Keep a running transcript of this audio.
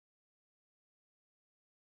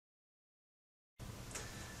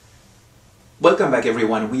Welcome back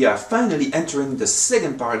everyone. We are finally entering the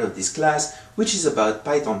second part of this class, which is about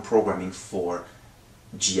Python programming for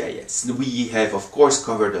GIS. We have of course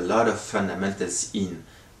covered a lot of fundamentals in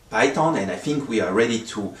Python, and I think we are ready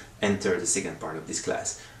to enter the second part of this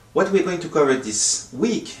class. What we're going to cover this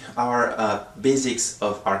week are basics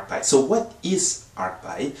of ArcPy. So what is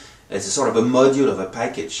ArcPy? It's a sort of a module of a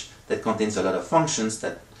package that contains a lot of functions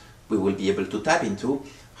that we will be able to tap into.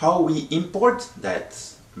 How we import that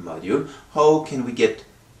module, how can we get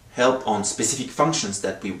help on specific functions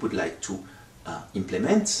that we would like to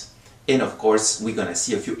implement, and of course we're going to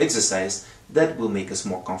see a few exercises that will make us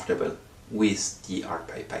more comfortable with the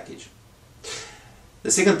ArcPy package. The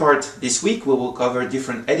second part this week we will cover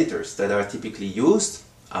different editors that are typically used.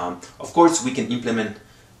 Of course we can implement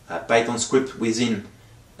Python script within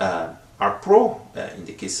ArcPro in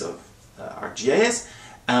the case of ArcGIS,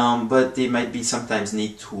 but they might be sometimes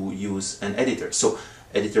need to use an editor. So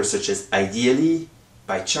editors such as Ideally,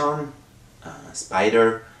 PyCharm,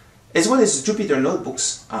 Spider, as well as Jupyter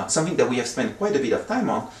Notebooks, something that we have spent quite a bit of time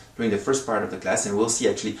on during the first part of the class, and we'll see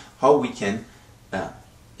actually how we can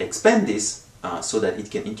expand this so that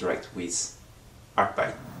it can interact with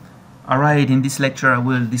ArcPy. Alright, in this lecture I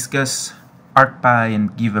will discuss ArcPy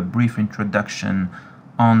and give a brief introduction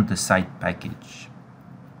on the site package.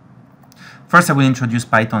 First, I will introduce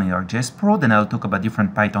Python in Arcgis Pro, then I'll talk about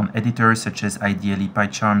different Python editors such as Ideally,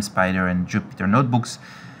 PyCharm, Spider, and Jupyter Notebooks.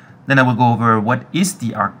 Then I will go over what is the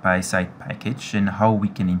ArcPy site package and how we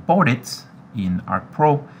can import it in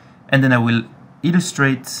ArcPro. And then I will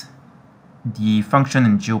illustrate the function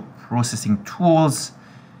and geoprocessing tools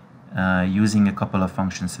using a couple of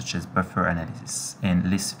functions such as buffer analysis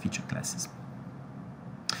and list feature classes.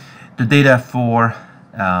 The data for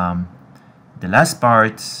the last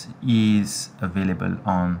part is available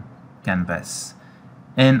on Canvas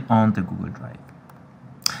and on the Google Drive.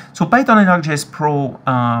 So Python in Arcgis Pro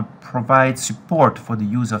provides support for the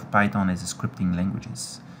use of Python as a scripting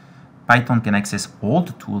languages. Python can access all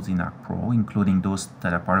the tools in ArcPro, including those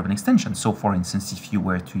that are part of an extension. So for instance, if you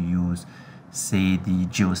were to use, say, the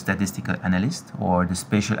geostatistical analyst or the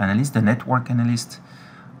spatial analyst, the network analyst,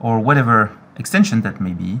 or whatever extension that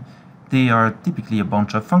may be, they are typically a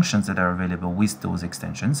bunch of functions that are available with those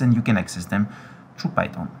extensions, and you can access them through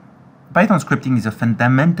Python. Python scripting is a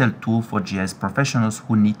fundamental tool for GIS professionals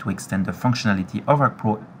who need to extend the functionality of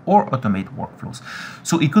ArcPro or automate workflows.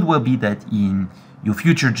 So it could well be that in your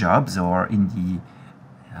future jobs or in the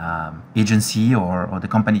agency or the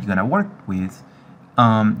company you're going to work with,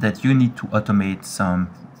 that you need to automate some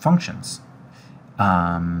functions.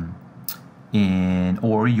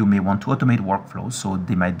 Or you may want to automate workflows, so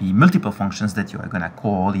there might be multiple functions that you are going to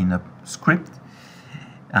call in a script.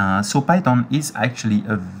 So Python is actually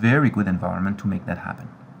a very good environment to make that happen.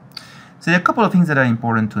 So there are a couple of things that are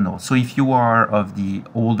important to know. So if you are of the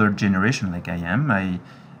older generation like I am, I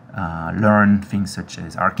learned things such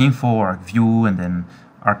as ArcInfo, ArcView, and then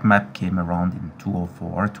ArcMap came around in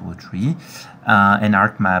 2004, 2003. And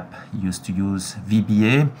ArcMap used to use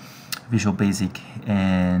VBA, Visual Basic,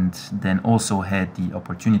 and then also had the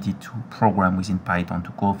opportunity to program within Python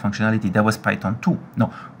to call functionality. That was Python 2. No,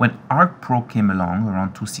 when ArcPro came along around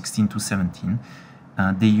 2016 to 2017,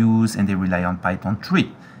 they use and they rely on Python 3,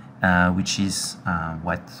 which is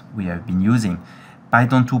what we have been using.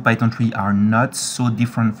 Python 2, Python 3 are not so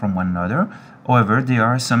different from one another. However, there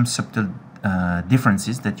are some subtle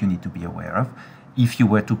differences that you need to be aware of. If you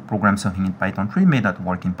were to program something in Python 3, it may not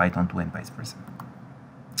work in Python 2 and vice versa.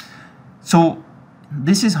 So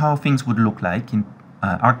this is how things would look like in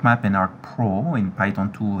ArcMap and ArcPro in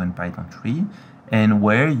Python 2 and Python 3, and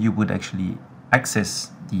where you would actually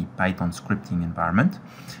access the Python scripting environment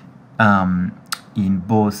in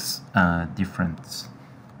both different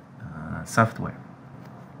software.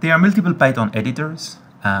 There are multiple Python editors,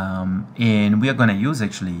 and we are going to use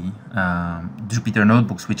actually Jupyter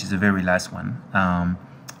Notebooks, which is the very last one.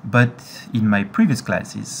 But in my previous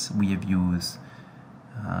classes, we have used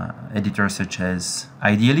editors such as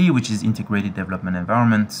Ideally, which is integrated development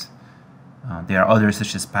environment. There are others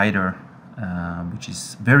such as Spider, which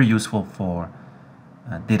is very useful for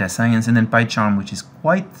data science, and then PyCharm, which is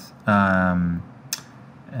quite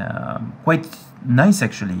nice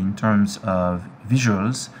actually in terms of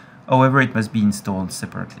visuals. However, it must be installed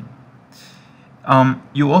separately.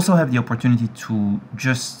 You also have the opportunity to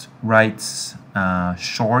just write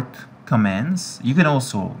short commands. You can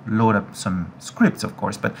also load up some scripts, of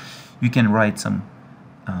course, but you can write some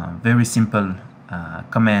very simple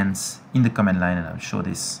commands in the command line, and I'll show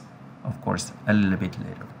this, of course, a little bit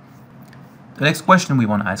later. The next question we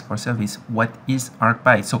want to ask ourselves is, what is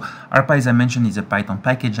ArcPy? So ArcPy, as I mentioned, is a Python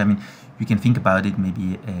package. I mean, you can think about it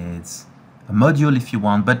maybe as a module if you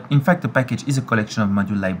want, but in fact a package is a collection of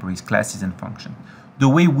module libraries, classes and functions. The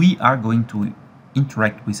way we are going to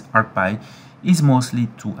interact with ArcPy is mostly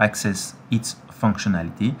to access its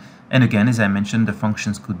functionality. And again, as I mentioned, the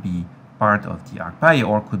functions could be part of the ArcPy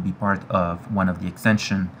or could be part of one of the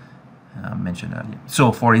extensions mentioned earlier.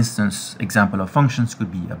 So for instance, example of functions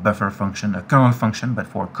could be a buffer function, a kernel function, but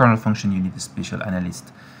for a kernel function you need a special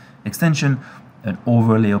analyst extension, an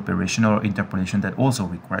overlay operation or interpolation that also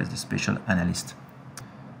requires the special analyst.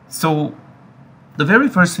 So the very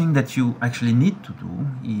first thing that you actually need to do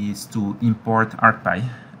is to import ArcPy,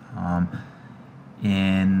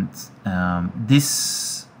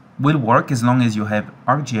 this will work as long as you have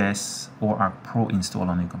Arcgis or ArcPro installed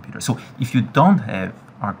on your computer. So if you don't have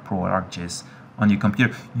ArcPro or Arcgis on your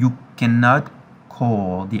computer, you cannot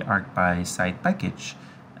call the ArcPy side package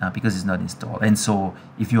because it's not installed. And so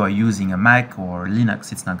if you are using a Mac or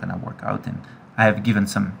Linux, it's not going to work out. And I have given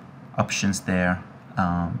some options there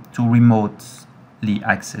to remotely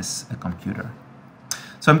access a computer.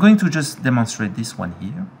 So I'm going to just demonstrate this one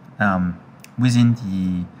here within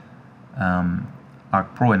the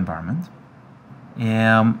ArcPro environment.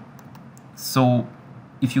 So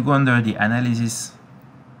if you go under the analysis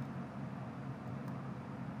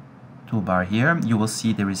toolbar here, you will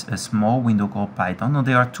see there is a small window called Python. Now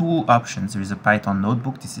there are two options. There is a Python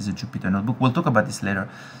notebook. This is a Jupyter notebook. We'll talk about this later.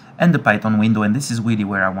 And the Python window. And this is really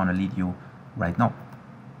where I want to lead you right now.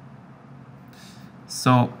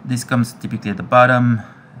 So this comes typically at the bottom.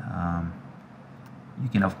 You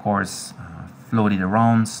can of course float it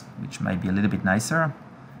around, which might be a little bit nicer.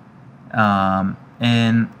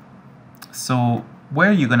 And so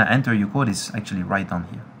where you're going to enter your code is actually right down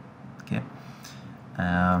here. Okay.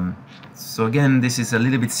 So again, this is a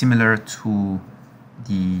little bit similar to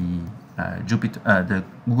the the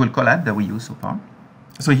Google Colab that we use so far.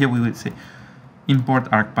 So here we would say import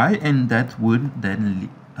ArcPy, and that would then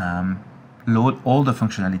load all the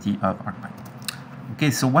functionality of ArcPy.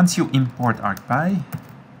 Okay, so once you import ArcPy,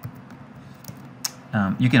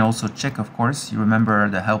 you can also check, of course, you remember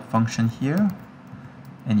the help function here,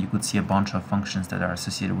 and you could see a bunch of functions that are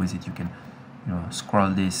associated with it. You can,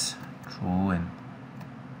 scroll this through, and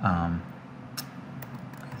as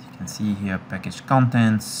you can see here, package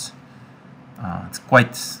contents. It's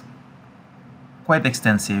quite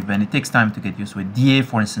extensive, and it takes time to get used to it. DA,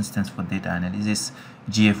 for instance, stands for data analysis.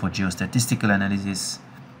 GA for geostatistical analysis.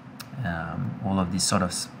 All of these sort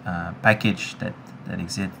of package that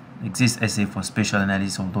exists. SA for spatial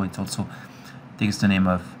analysis, although it also takes the name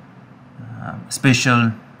of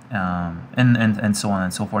spatial, and so on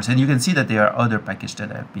and so forth. And you can see that there are other packages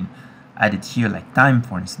that have been added here, like time,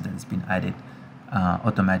 for instance, that has been added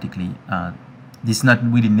automatically. This is not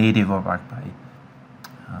really native of ArcPy,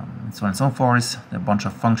 and so on and so forth. There are a bunch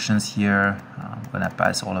of functions here. I'm going to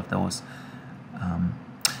pass all of those.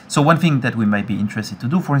 So one thing that we might be interested to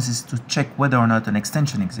do, for instance, is to check whether or not an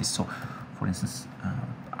extension exists. So, for instance,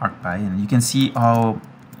 ArcPy, and you can see how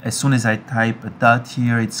as soon as I type a dot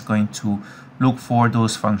here, it's going to look for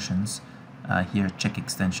those functions. Here, check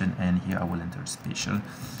extension, and here I will enter spatial.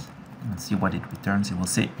 Let's see what it returns. It will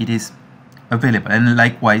say it is available. And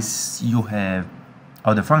likewise, you have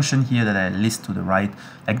other function here that I list to the right,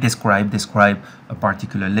 like describe a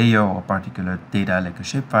particular layer or a particular data, like a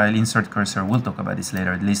shapefile. Insert cursor, we'll talk about this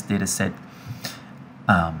later. List dataset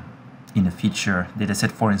in a feature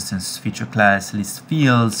dataset, for instance, feature class, list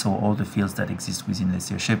fields, so all the fields that exist within, let's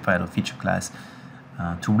say, a shapefile or feature class.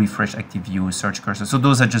 To refresh active view, search cursor. So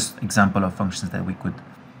those are just example of functions that we could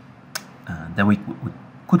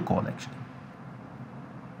call actually.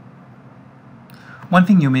 One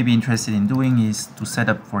thing you may be interested in doing is to set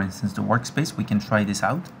up, for instance, the workspace. We can try this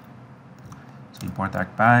out. So import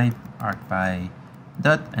ArcPy,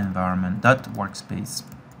 ArcPy.environment.workspace,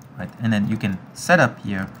 right? And then you can set up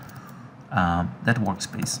here that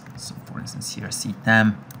workspace. So for instance, here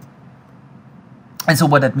ctem. And so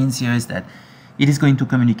what that means here is that it is going to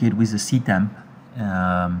communicate with the ctem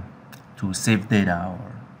to save data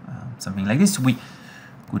or something like this. We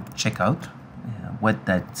could check out what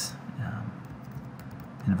that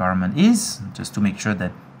environment is, just to make sure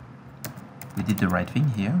that we did the right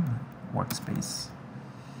thing here. Workspace,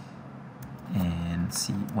 and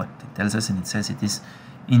see what it tells us, and it says it is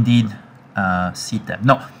indeed ctem.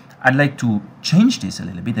 Now, I'd like to change this a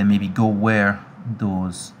little bit and maybe go where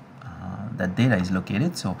those that data is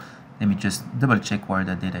located. So let me just double check where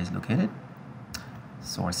the data is located.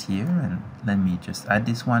 Source here, and let me just add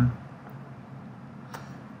this one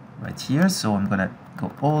right here. So I'm gonna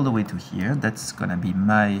go all the way to here. That's gonna be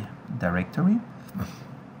my directory,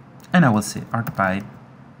 and I will say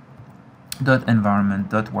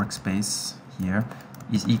ArcPy.environment.workspace here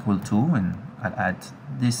is equal to, and I'll add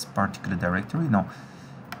this particular directory. No,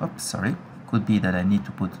 oops, sorry, could be that I need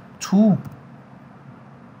to put 2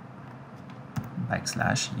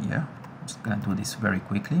 backslash here. I'm just gonna do this very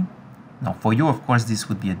quickly. Now for you, of course, this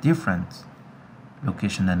would be a different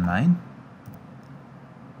location than mine.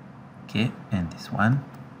 Okay, and this one.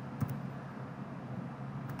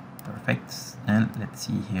 Perfect. And let's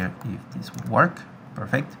see here if this would work.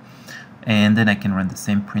 Perfect. And then I can run the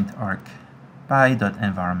same print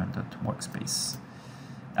arcpi.environment.workspace.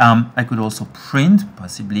 I could also print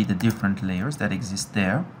possibly the different layers that exist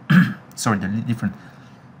there. Sorry, the different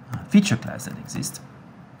feature class that exist.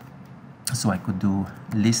 So I could do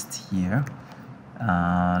list here.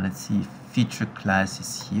 Let's see, feature class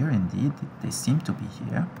is here indeed. They seem to be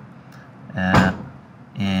here.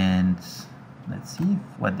 And let's see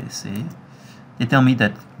what they say. They tell me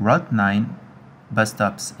that route 9 bus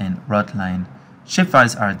stops and route line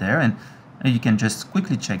shapefiles are there, and you can just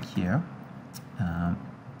quickly check here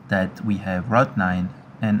that we have route 9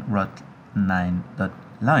 and route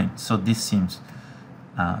 9.line. So this seems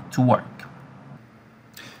to work.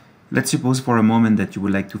 Let's suppose for a moment that you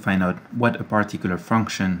would like to find out what a particular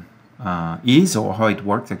function is, or how it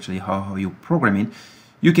works, actually how you program it.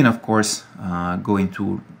 You can of course go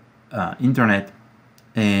into internet,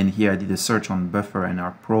 and here I did a search on buffer and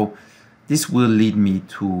ArcPro. This will lead me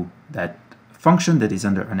to that function that is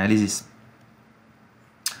under analysis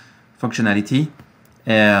functionality.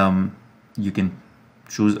 You can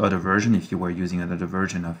choose other version if you were using another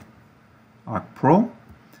version of ArcPro.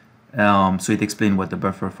 So it explains what the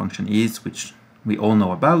buffer function is, which we all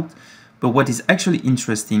know about. But what is actually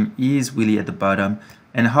interesting is really at the bottom,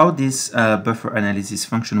 and how this buffer analysis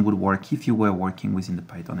function would work if you were working within the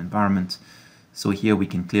Python environment. So here we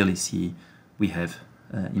can clearly see we have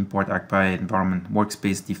import Arcpi environment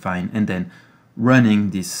workspace defined, and then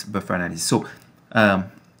running this buffer analysis. So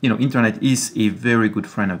you know, internet is a very good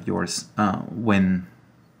friend of yours when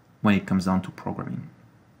it comes down to programming.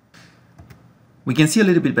 We can see a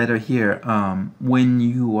little bit better here when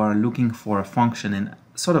you are looking for a function and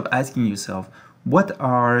sort of asking yourself, what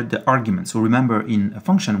are the arguments? So remember, in a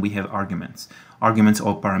function we have arguments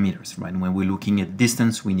or parameters, right? When we're looking at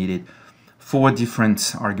distance, we needed 4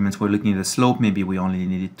 different arguments. We're looking at the slope, maybe we only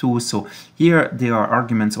needed 2. So here there are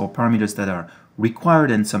arguments or parameters that are required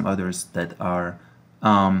and some others that are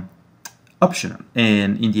optional.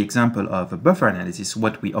 And in the example of a buffer analysis,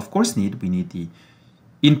 what we of course need, we need the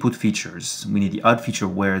input features. We need the odd feature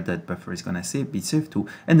where that buffer is going to be saved to,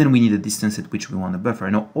 and then we need the distance at which we want the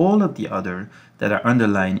buffer. Now all of the other that are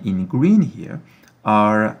underlined in green here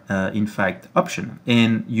are in fact optional,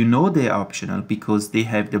 and you know they are optional because they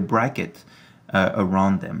have the bracket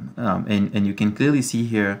around them, and you can clearly see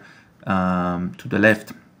here to the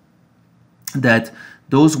left that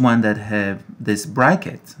those ones that have this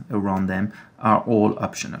bracket around them are all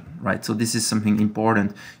optional, right? So this is something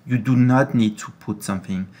important. You do not need to put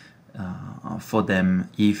something for them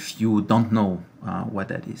if you don't know what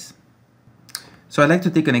that is. So I'd like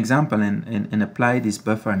to take an example and apply this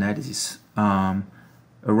buffer analysis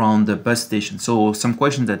around the bus station. So some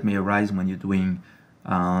questions that may arise when you're doing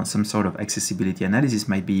some sort of accessibility analysis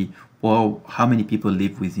might be, well, how many people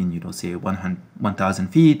live within, you know, say 1,000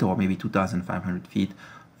 feet or maybe 2,500 feet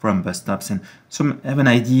from bus stops, and so have an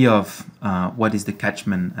idea of what is the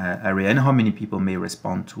catchment area and how many people may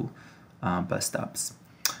respond to bus stops.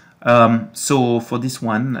 So for this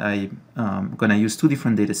one, I'm going to use 2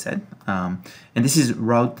 different data sets, and this is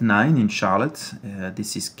Route 9 in Charlotte.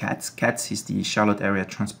 This is CATS. CATS is the Charlotte Area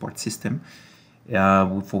Transport System,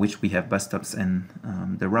 for which we have bus stops and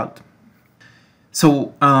the route.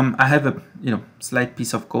 So I have a slight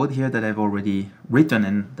piece of code here that I've already written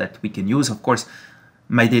and that we can use. Of course,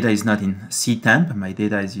 my data is not in ctemp. My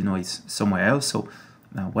data is, is somewhere else. So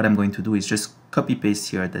what I'm going to do is just copy paste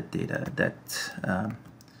here that data, that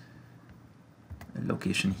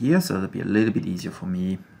location here. So it'll be a little bit easier for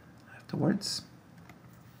me afterwards.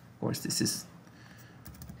 Of course, this is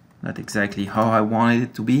not exactly how I wanted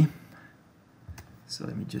it to be. So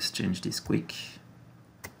let me just change this quick.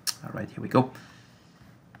 All right, here we go.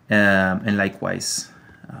 And likewise,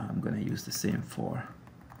 I'm going to use the same for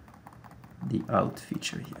the out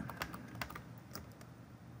feature here.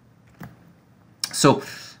 So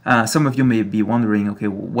some of you may be wondering, okay,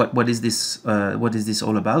 what is this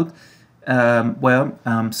all about?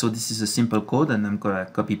 So this is a simple code, and I'm going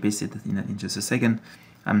to copy paste it in just a second.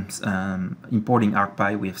 I'm importing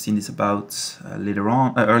ArcPy. We have seen this about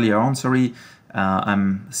earlier on. Sorry,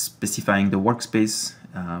 I'm specifying the workspace,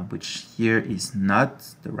 which here is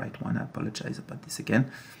not the right one. I apologize about this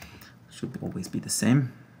again. Should always be the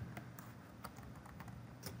same.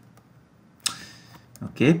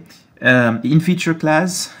 Okay, in feature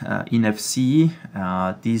class, in FC,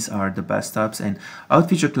 these are the bus stops, and out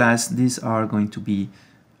feature class, these are going to be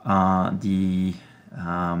the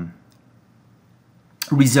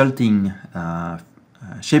resulting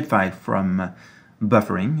shapefile from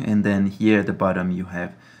buffering, and then here at the bottom you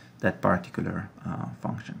have that particular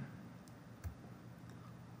function.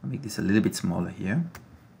 I'll make this a little bit smaller here.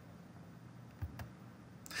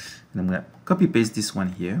 And I'm going to copy paste this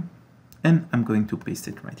one here, and I'm going to paste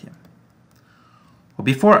it right here. Well,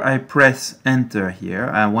 before I press enter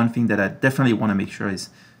here, one thing that I definitely want to make sure is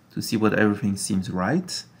to see whether everything seems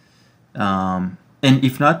right. And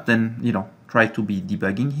if not, then, you know, try to be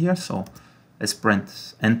debugging here. So let's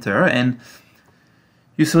press enter, and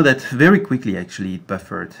you saw that very quickly actually it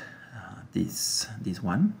buffered this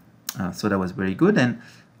one. So that was very good, and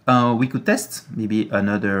we could test maybe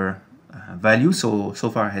another value. So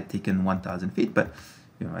far I had taken 1,000 feet, but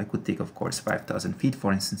you know, I could take, of course, 5,000 feet,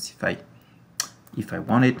 for instance, if I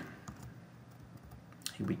wanted.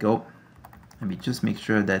 Here we go. Let me just make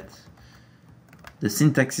sure that the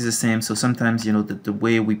syntax is the same. So sometimes, you know, the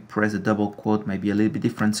way we press a double quote might be a little bit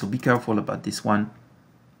different. So be careful about this one.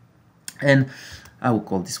 And I will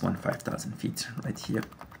call this one 5,000 feet right here.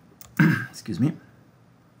 Excuse me.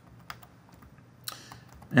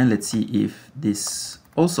 And let's see if this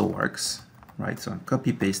also works, right? So I'm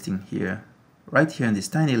copy pasting here, right here in this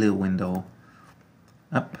tiny little window.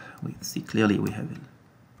 Up, we can see clearly we have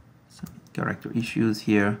some character issues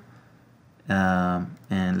here,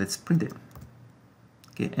 and let's print it.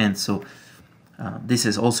 Okay, and so this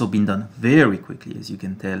has also been done very quickly, as you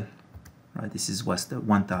can tell. Right, this is what's the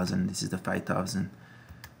 1,000. This is the 5,000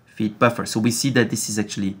 feet buffer. So we see that this is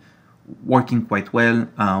actually working quite well.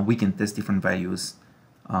 We can test different values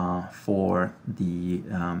for the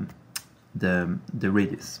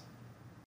radius.